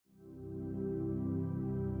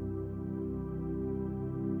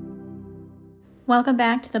Welcome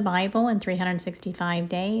back to the Bible in 365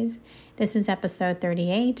 Days. This is episode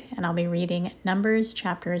 38, and I'll be reading Numbers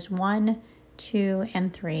chapters 1, 2,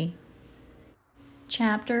 and 3.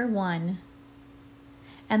 Chapter 1.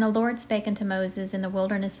 And the Lord spake unto Moses in the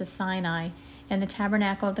wilderness of Sinai, in the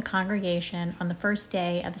tabernacle of the congregation, on the first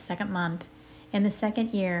day of the second month, in the second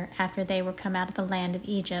year after they were come out of the land of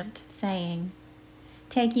Egypt, saying,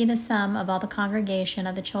 Take ye the sum of all the congregation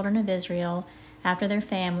of the children of Israel, after their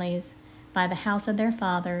families, by the house of their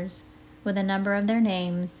fathers, with the number of their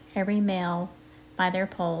names, every male, by their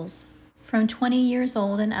polls. From 20 years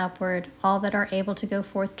old and upward, all that are able to go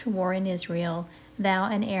forth to war in Israel, thou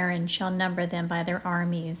and Aaron shall number them by their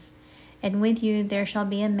armies. And with you there shall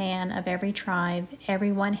be a man of every tribe,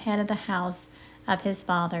 every one head of the house of his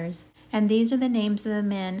fathers. And these are the names of the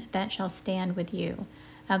men that shall stand with you.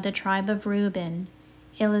 Of the tribe of Reuben,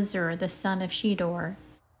 Elizur the son of Shedor.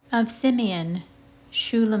 Of Simeon,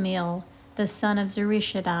 Shulamil the son of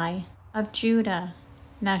Zurishaddai. Of Judah,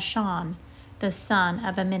 Nahshon the son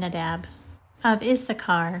of Amminadab. Of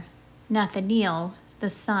Issachar, Nathaniel the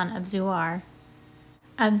son of Zuar.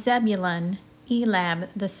 Of Zebulun, Elab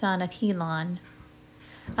the son of Helon.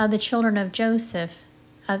 Of the children of Joseph,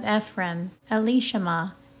 of Ephraim,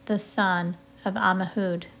 Elishama the son of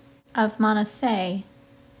Ammihud. Of Manasseh,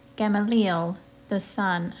 Gamaliel the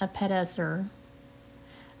son of Pedazur.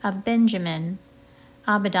 Of Benjamin,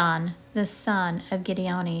 Abidan the son of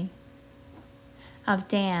Gideoni. Of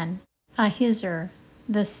Dan, Ahizur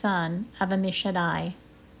the son of Ammishaddai.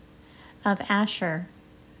 Of Asher,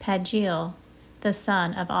 Pagiel the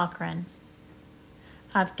son of Ochran.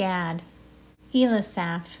 Of Gad,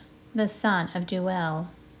 Elisaph the son of Duel.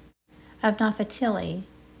 Of Naphtali,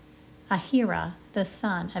 Ahira the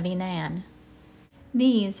son of Enan.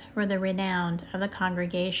 These were the renowned of the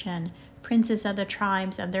congregation, princes of the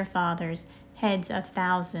tribes of their fathers, heads of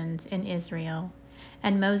thousands in Israel.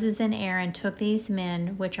 And Moses and Aaron took these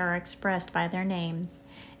men which are expressed by their names,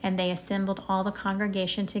 and they assembled all the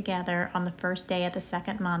congregation together on the first day of the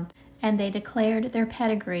second month, and they declared their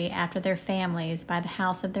pedigree after their families by the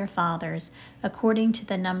house of their fathers, according to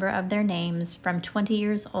the number of their names, from 20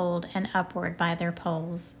 years old and upward by their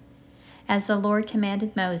polls. As the Lord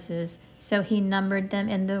commanded Moses, so he numbered them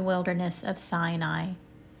in the wilderness of Sinai.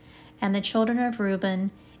 And the children of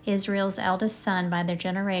Reuben, Israel's eldest son, by their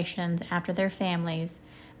generations, after their families,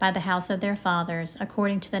 by the house of their fathers,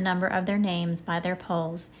 according to the number of their names, by their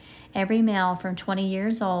polls, every male from 20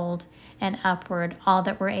 years old and upward, all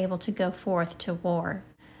that were able to go forth to war.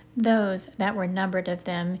 Those that were numbered of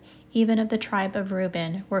them, even of the tribe of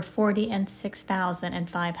Reuben, were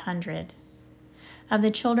 46,500. Of the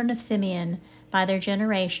children of Simeon, by their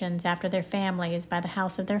generations, after their families, by the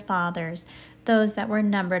house of their fathers, those that were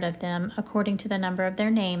numbered of them, according to the number of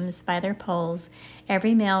their names, by their polls,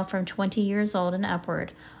 every male from 20 years old and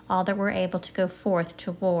upward, all that were able to go forth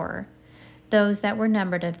to war. Those that were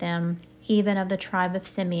numbered of them, even of the tribe of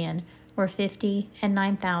Simeon, were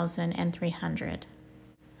 59,300.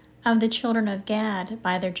 Of the children of Gad,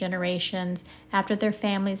 by their generations, after their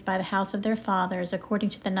families, by the house of their fathers,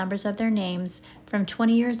 according to the numbers of their names, from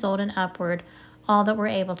 20 years old and upward, all that were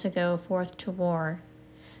able to go forth to war.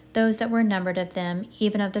 Those that were numbered of them,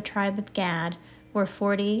 even of the tribe of Gad, were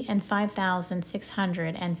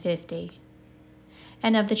 45,650.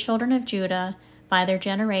 And of the children of Judah, by their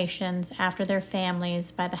generations, after their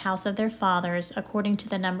families, by the house of their fathers, according to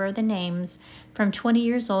the number of the names, from 20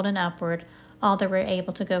 years old and upward, all that were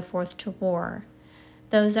able to go forth to war.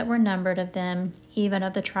 Those that were numbered of them, even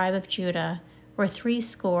of the tribe of Judah, were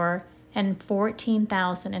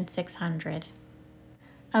 14,600.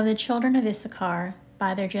 Of the children of Issachar,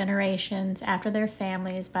 by their generations, after their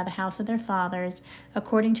families, by the house of their fathers,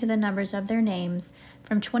 according to the numbers of their names,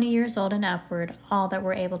 from 20 years old and upward, all that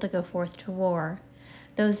were able to go forth to war.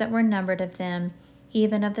 Those that were numbered of them,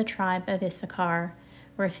 even of the tribe of Issachar,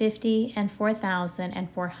 were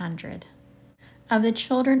 54,400. Of the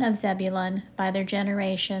children of Zebulun, by their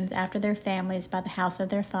generations, after their families, by the house of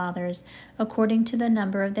their fathers, according to the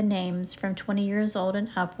number of the names, from 20 years old and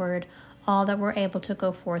upward, all that were able to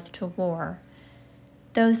go forth to war.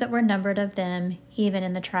 Those that were numbered of them, even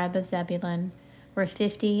in the tribe of Zebulun, were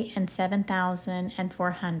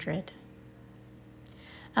 57,400.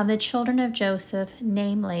 Of the children of Joseph,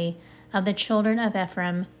 namely, of the children of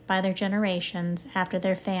Ephraim, by their generations, after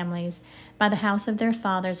their families, by the house of their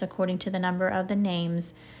fathers, according to the number of the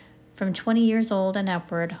names, from 20 years old and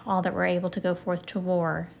upward, all that were able to go forth to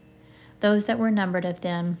war. Those that were numbered of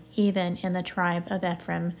them, even in the tribe of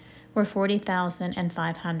Ephraim, were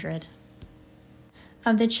 40,500.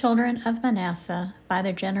 Of the children of Manasseh, by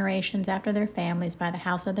their generations after their families, by the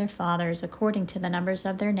house of their fathers, according to the numbers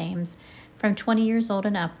of their names, from 20 years old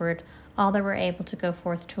and upward, all that were able to go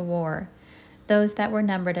forth to war. Those that were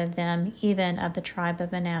numbered of them, even of the tribe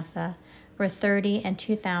of Manasseh, were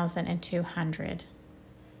 32,200.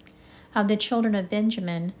 Of the children of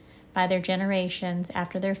Benjamin, by their generations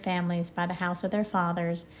after their families, by the house of their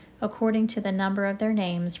fathers, according to the number of their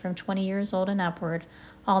names, from 20 years old and upward,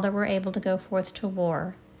 all that were able to go forth to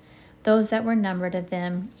war. Those that were numbered of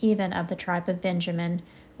them, even of the tribe of Benjamin,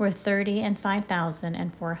 were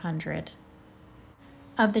 35,400.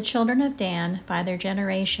 Of the children of Dan, by their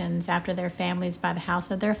generations, after their families, by the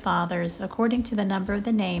house of their fathers, according to the number of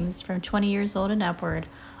the names, from 20 years old and upward,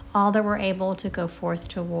 all that were able to go forth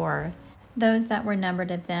to war. Those that were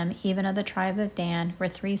numbered of them, even of the tribe of Dan, were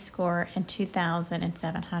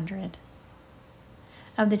 62,700.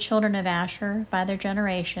 Of the children of Asher, by their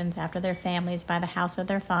generations, after their families, by the house of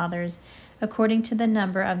their fathers, according to the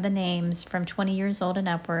number of the names, from 20 years old and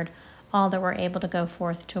upward, all that were able to go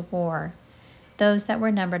forth to war. Those that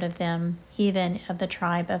were numbered of them, even of the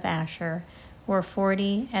tribe of Asher, were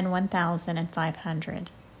 41,500.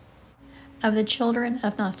 Of the children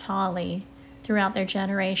of Naphtali, throughout their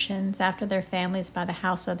generations, after their families, by the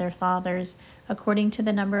house of their fathers, according to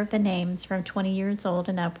the number of the names, from 20 years old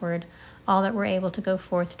and upward, all that were able to go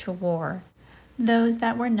forth to war. Those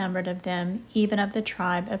that were numbered of them, even of the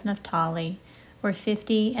tribe of Naphtali, were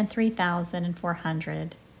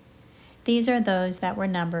 53,400. These are those that were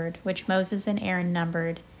numbered, which Moses and Aaron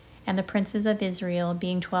numbered, and the princes of Israel,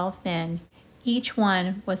 being 12 men, each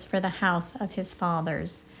one was for the house of his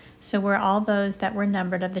fathers. So were all those that were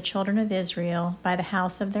numbered of the children of Israel, by the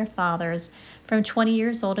house of their fathers, from 20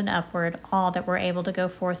 years old and upward, all that were able to go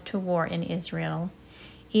forth to war in Israel.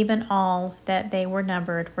 Even all that they were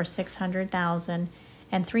numbered were 600,000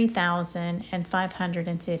 and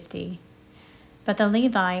 3,550. But the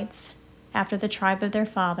Levites, after the tribe of their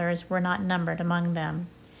fathers, were not numbered among them.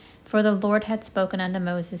 For the Lord had spoken unto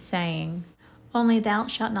Moses, saying, Only thou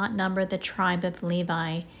shalt not number the tribe of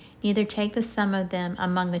Levi, neither take the sum of them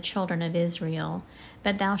among the children of Israel.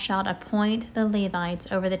 But thou shalt appoint the Levites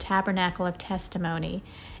over the tabernacle of testimony,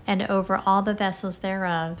 and over all the vessels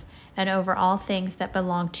thereof, and over all things that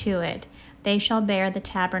belong to it. They shall bear the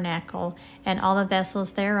tabernacle, and all the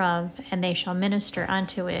vessels thereof, and they shall minister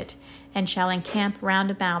unto it, and shall encamp round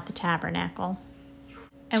about the tabernacle.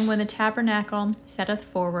 And when the tabernacle setteth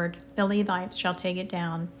forward, the Levites shall take it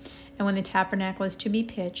down. And when the tabernacle is to be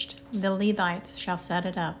pitched, the Levites shall set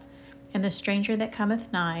it up. And the stranger that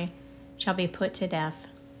cometh nigh shall be put to death.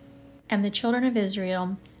 And the children of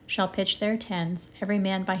Israel shall pitch their tents, every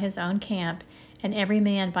man by his own camp, and every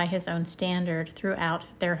man by his own standard throughout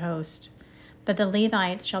their host. But the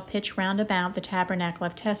Levites shall pitch round about the tabernacle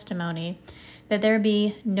of testimony, that there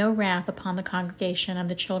be no wrath upon the congregation of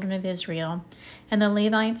the children of Israel. And the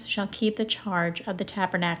Levites shall keep the charge of the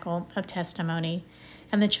tabernacle of testimony.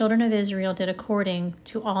 And the children of Israel did according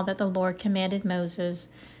to all that the Lord commanded Moses,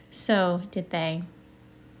 so did they.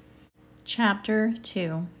 Chapter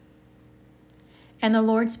 2. And the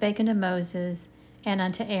Lord spake unto Moses and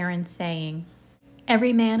unto Aaron, saying,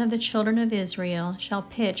 Every man of the children of Israel shall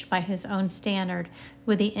pitch by his own standard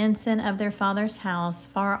with the ensign of their father's house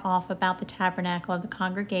far off about the tabernacle of the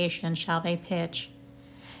congregation shall they pitch.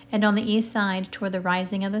 And on the east side toward the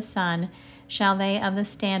rising of the sun shall they of the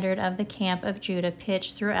standard of the camp of Judah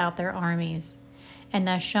pitch throughout their armies. And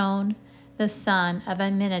Nahshon, the son of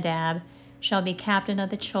Amminadab, shall be captain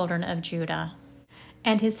of the children of Judah.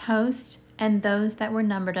 And his host, and those that were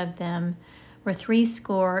numbered of them, were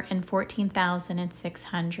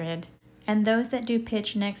 314,600. And those that do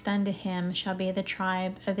pitch next unto him shall be the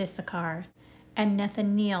tribe of Issachar. And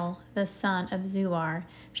Nethaneel, the son of Zuar,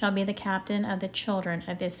 shall be the captain of the children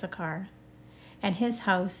of Issachar. And his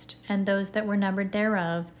host, and those that were numbered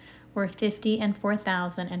thereof, were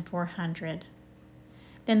 54,400.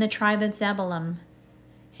 Then the tribe of Zebulun,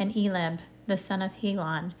 and Eleb, the son of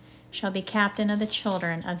Helon, shall be captain of the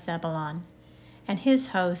children of Zebulun. And his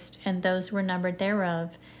host, and those were numbered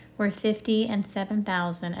thereof, were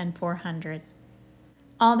 57,400.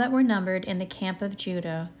 All that were numbered in the camp of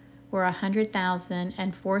Judah were 100,000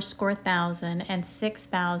 and 80,000 and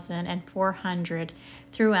 6,400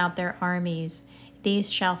 throughout their armies.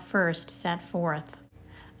 These shall first set forth.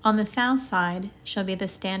 On the south side shall be the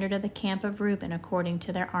standard of the camp of Reuben according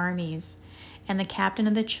to their armies. And the captain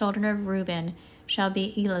of the children of Reuben shall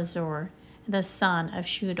be Elizur, the son of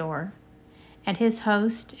Shudor. And his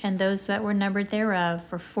host, and those that were numbered thereof,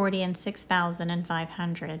 were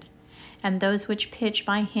 46,500. And those which pitch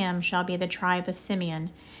by him shall be the tribe of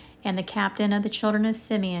Simeon. And the captain of the children of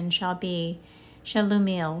Simeon shall be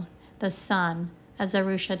Shelumiel, the son of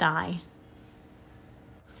Zerubbabel.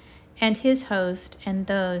 And his host and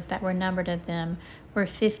those that were numbered of them were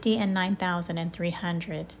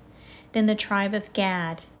 59,300. Then the tribe of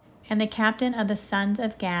Gad, and the captain of the sons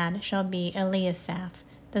of Gad shall be Eliasaph,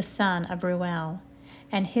 the son of Reuel.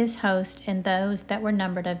 And his host and those that were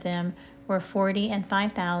numbered of them were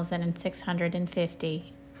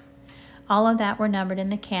 45,650. All of that were numbered in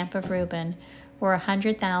the camp of Reuben were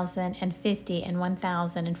 100,050 and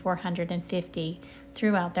 1,450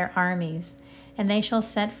 throughout their armies, and they shall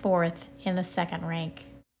set forth in the second rank.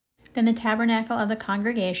 Then the tabernacle of the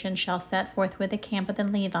congregation shall set forth with the camp of the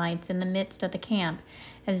Levites in the midst of the camp.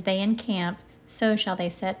 As they encamp, so shall they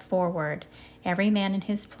set forward, every man in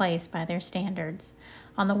his place by their standards.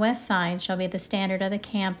 On the west side shall be the standard of the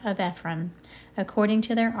camp of Ephraim, according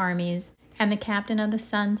to their armies, and the captain of the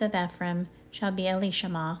sons of Ephraim shall be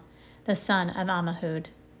Elishama, the son of Ammihud.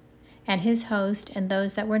 And his host and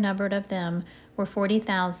those that were numbered of them were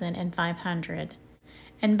 40,500.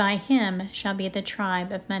 And by him shall be the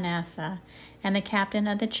tribe of Manasseh, and the captain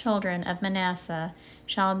of the children of Manasseh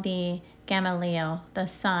shall be Gamaliel, the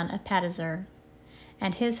son of Pedazur.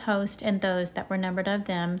 And his host and those that were numbered of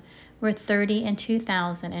them were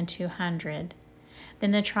 32,200.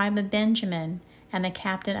 Then the tribe of Benjamin, and the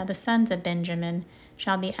captain of the sons of Benjamin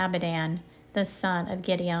shall be Abidan, the son of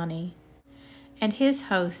Gideoni. And his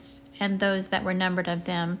hosts and those that were numbered of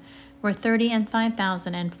them were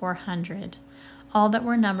 35,400. All that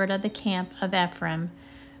were numbered of the camp of Ephraim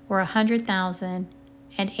were 100,000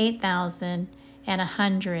 and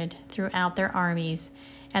 8,100 throughout their armies,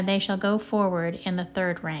 and they shall go forward in the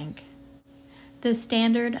third rank. The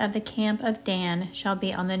standard of the camp of Dan shall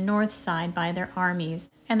be on the north side by their armies,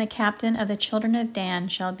 and the captain of the children of Dan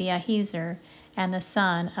shall be Ahiezer, and the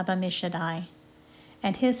son of Ammishaddai.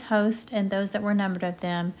 And his host and those that were numbered of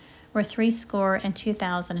them were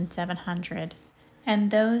 62,700. And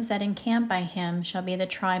those that encamp by him shall be the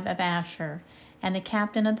tribe of Asher, and the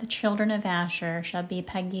captain of the children of Asher shall be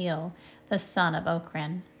Pagiel, the son of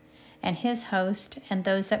Ochran. And his host and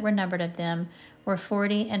those that were numbered of them were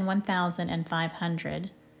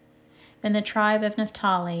 41,500. Then the tribe of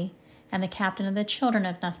Naphtali, and the captain of the children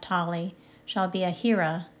of Naphtali shall be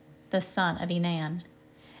Ahira, the son of Enan.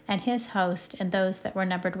 And his host and those that were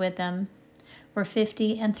numbered with them were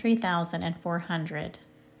 53,400.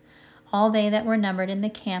 All they that were numbered in the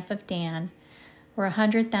camp of Dan were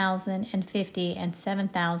 100,050 and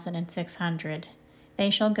 7,600. They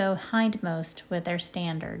shall go hindmost with their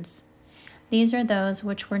standards. These are those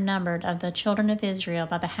which were numbered of the children of Israel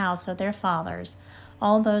by the house of their fathers.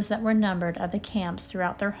 All those that were numbered of the camps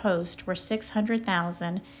throughout their host were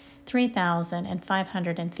 600,000,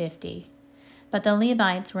 3,550. But the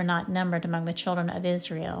Levites were not numbered among the children of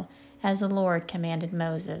Israel, as the Lord commanded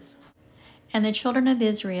Moses. And the children of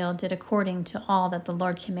Israel did according to all that the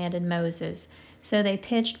Lord commanded Moses. So they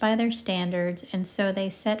pitched by their standards, and so they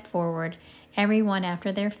set forward, every one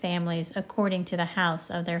after their families, according to the house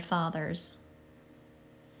of their fathers.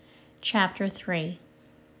 Chapter 3.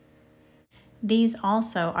 These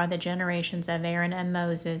also are the generations of Aaron and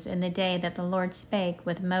Moses in the day that the Lord spake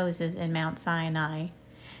with Moses in Mount Sinai.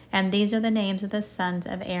 And these are the names of the sons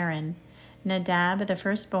of Aaron: Nadab the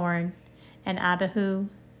firstborn, and Abihu,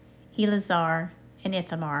 Eleazar, and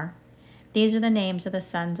Ithamar. These are the names of the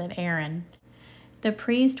sons of Aaron, the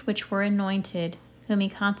priests which were anointed, whom he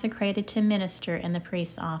consecrated to minister in the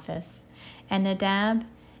priest's office. And Nadab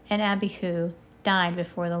and Abihu died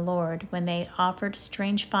before the Lord, when they offered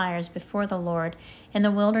strange fires before the Lord in the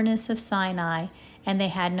wilderness of Sinai, and they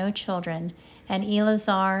had no children. And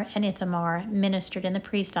Eleazar and Ithamar ministered in the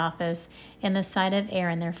priest's office in the sight of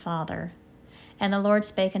Aaron their father. And the Lord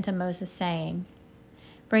spake unto Moses, saying,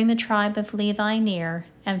 Bring the tribe of Levi near,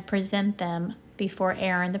 and present them before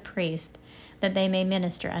Aaron the priest, that they may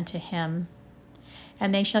minister unto him.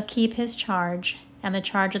 And they shall keep his charge, and the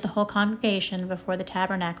charge of the whole congregation before the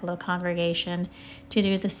tabernacle of congregation, to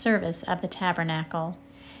do the service of the tabernacle.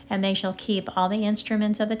 And they shall keep all the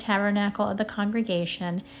instruments of the tabernacle of the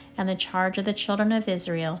congregation, and the charge of the children of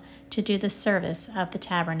Israel, to do the service of the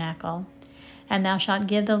tabernacle. And thou shalt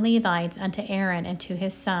give the Levites unto Aaron and to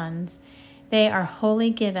his sons. They are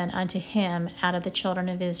wholly given unto him out of the children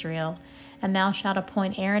of Israel. And thou shalt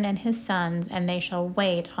appoint Aaron and his sons, and they shall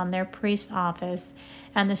wait on their priest's office,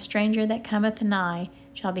 and the stranger that cometh nigh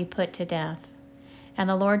shall be put to death. And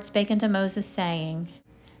the Lord spake unto Moses, saying,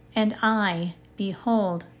 And I,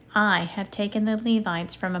 behold, I have taken the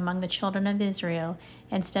Levites from among the children of Israel,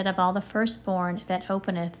 instead of all the firstborn that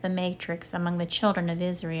openeth the matrix among the children of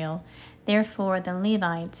Israel. Therefore the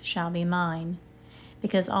Levites shall be mine.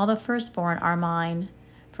 Because all the firstborn are mine,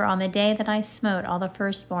 For on the day that I smote all the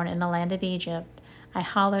firstborn in the land of Egypt, I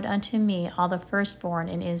hallowed unto me all the firstborn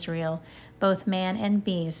in Israel, both man and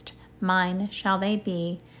beast. Mine shall they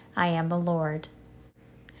be. I am the Lord.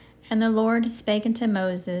 And the Lord spake unto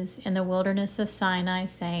Moses in the wilderness of Sinai,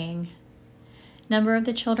 saying, Number of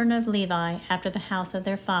the children of Levi after the house of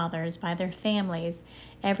their fathers by their families,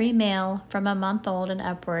 every male from a month old and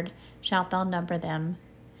upward shalt thou number them.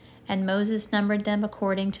 And Moses numbered them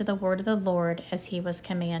according to the word of the Lord as he was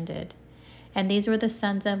commanded. And these were the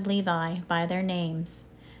sons of Levi by their names,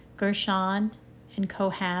 Gershon and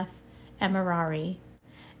Kohath and Merari.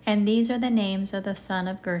 And these are the names of the son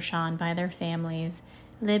of Gershon by their families,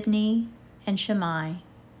 Libni and Shimei.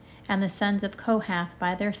 And the sons of Kohath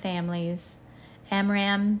by their families,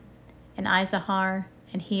 Amram and Izahar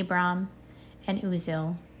and Hebron and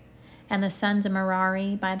Uzziel. And the sons of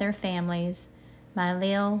Merari by their families,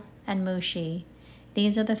 Mahliel and Mushi.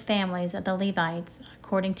 These are the families of the Levites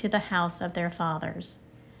according to the house of their fathers.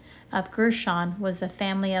 Of Gershon was the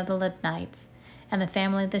family of the Libnites, and the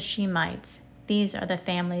family of the Shemites. These are the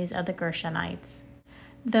families of the Gershonites.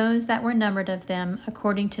 Those that were numbered of them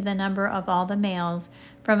according to the number of all the males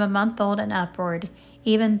from a month old and upward,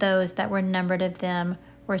 even those that were numbered of them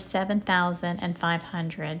were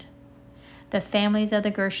 7,500. The families of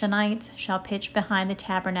the Gershonites shall pitch behind the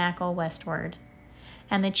tabernacle westward.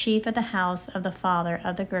 And the chief of the house of the father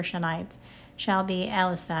of the Gershonites shall be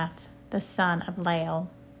Elisaph, the son of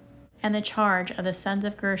Lael. And the charge of the sons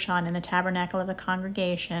of Gershon in the tabernacle of the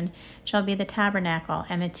congregation shall be the tabernacle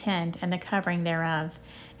and the tent and the covering thereof,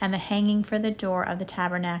 and the hanging for the door of the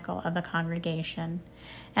tabernacle of the congregation,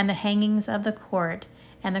 and the hangings of the court,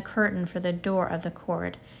 and the curtain for the door of the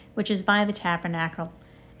court, which is by the tabernacle,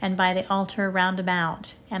 and by the altar round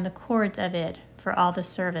about, and the cords of it for all the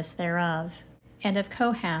service thereof. And of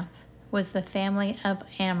Kohath was the family of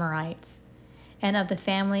Amorites, and of the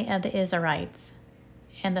family of the Izharites,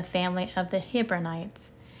 and the family of the Hebronites,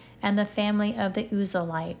 and the family of the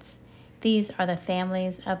Uzzielites. These are the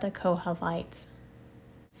families of the Kohathites.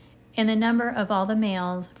 And the number of all the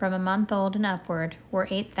males from a month old and upward were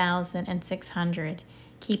 8,600,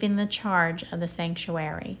 keeping the charge of the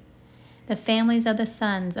sanctuary. The families of the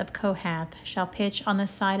sons of Kohath shall pitch on the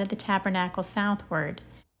side of the tabernacle southward,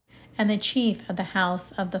 and the chief of the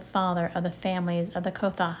house of the father of the families of the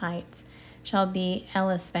Kohathites shall be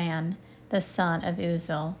Elisvan, the son of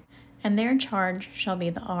Uzziel. And their charge shall be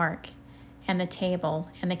the ark, and the table,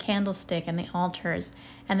 and the candlestick, and the altars,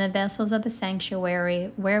 and the vessels of the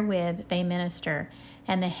sanctuary wherewith they minister,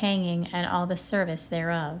 and the hanging, and all the service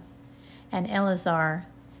thereof. And Eleazar,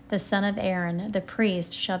 the son of Aaron, the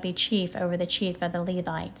priest, shall be chief over the chief of the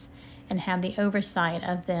Levites, and have the oversight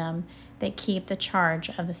of them that keep the charge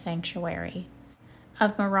of the sanctuary.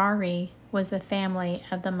 Of Merari was the family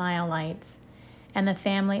of the Mahlites, and the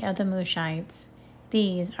family of the Mushites.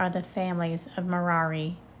 These are the families of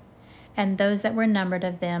Merari. And those that were numbered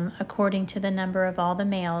of them, according to the number of all the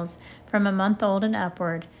males, from a month old and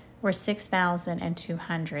upward, were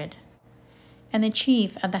 6,200. And the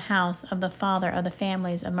chief of the house of the father of the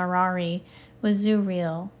families of Merari was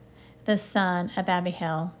Zuriel, the son of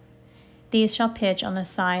Abihail. These shall pitch on the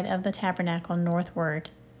side of the tabernacle northward.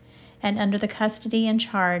 And under the custody and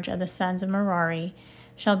charge of the sons of Merari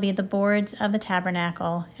shall be the boards of the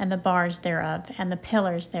tabernacle, and the bars thereof, and the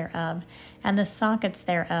pillars thereof, and the sockets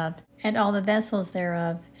thereof, and all the vessels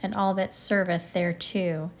thereof, and all that serveth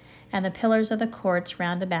thereto, and the pillars of the courts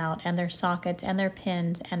round about, and their sockets, and their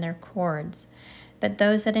pins, and their cords. But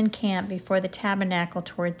those that encamp before the tabernacle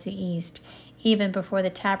towards the east, even before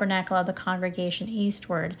the tabernacle of the congregation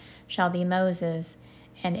eastward, shall be Moses,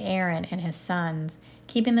 and Aaron and his sons,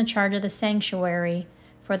 keeping the charge of the sanctuary,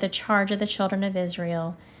 for the charge of the children of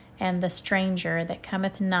Israel, and the stranger that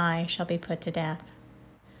cometh nigh shall be put to death.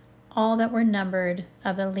 All that were numbered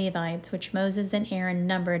of the Levites, which Moses and Aaron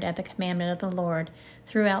numbered at the commandment of the Lord,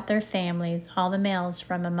 throughout their families, all the males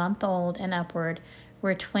from a month old and upward,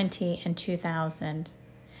 were 22,000.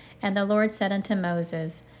 And the Lord said unto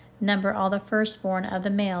Moses, Number all the firstborn of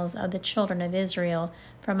the males of the children of Israel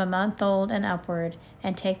from a month old and upward,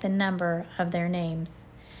 and take the number of their names.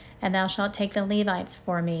 And thou shalt take the Levites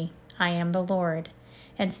for me, I am the Lord,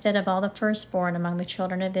 instead of all the firstborn among the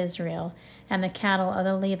children of Israel, and the cattle of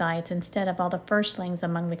the Levites instead of all the firstlings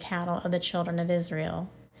among the cattle of the children of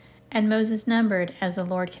Israel. And Moses numbered, as the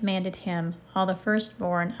Lord commanded him, all the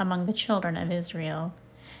firstborn among the children of Israel,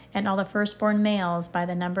 and all the firstborn males by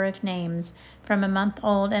the number of names, from a month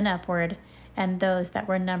old and upward, and those that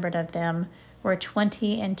were numbered of them were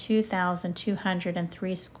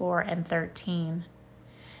 22,213.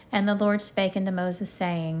 And the Lord spake unto Moses,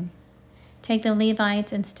 saying, Take the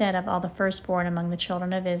Levites instead of all the firstborn among the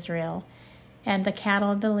children of Israel, and the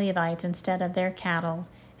cattle of the Levites instead of their cattle,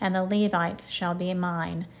 and the Levites shall be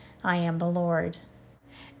mine. I am the Lord.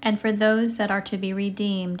 And for those that are to be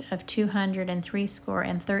redeemed of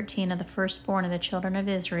 213 of the firstborn of the children of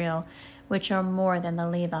Israel, which are more than the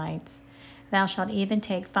Levites, thou shalt even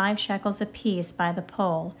take 5 shekels apiece by the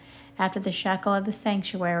poll. After the shekel of the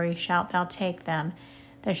sanctuary shalt thou take them.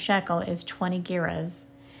 The shekel is 20 gerahs.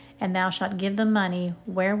 And thou shalt give the money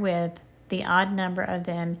wherewith the odd number of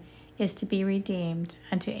them is to be redeemed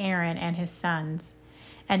unto Aaron and his sons.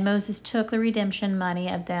 And Moses took the redemption money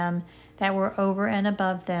of them that were over and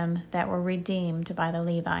above them that were redeemed by the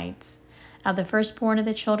Levites. Of the firstborn of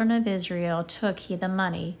the children of Israel took he the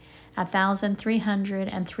money,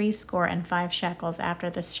 1,365 shekels after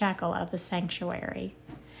the shekel of the sanctuary.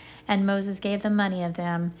 And Moses gave the money of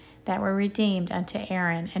them that were redeemed unto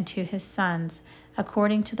Aaron and to his sons,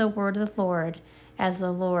 according to the word of the Lord, as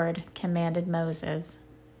the Lord commanded Moses.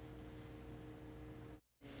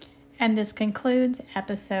 And this concludes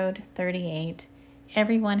episode 38.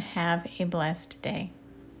 Everyone have a blessed day.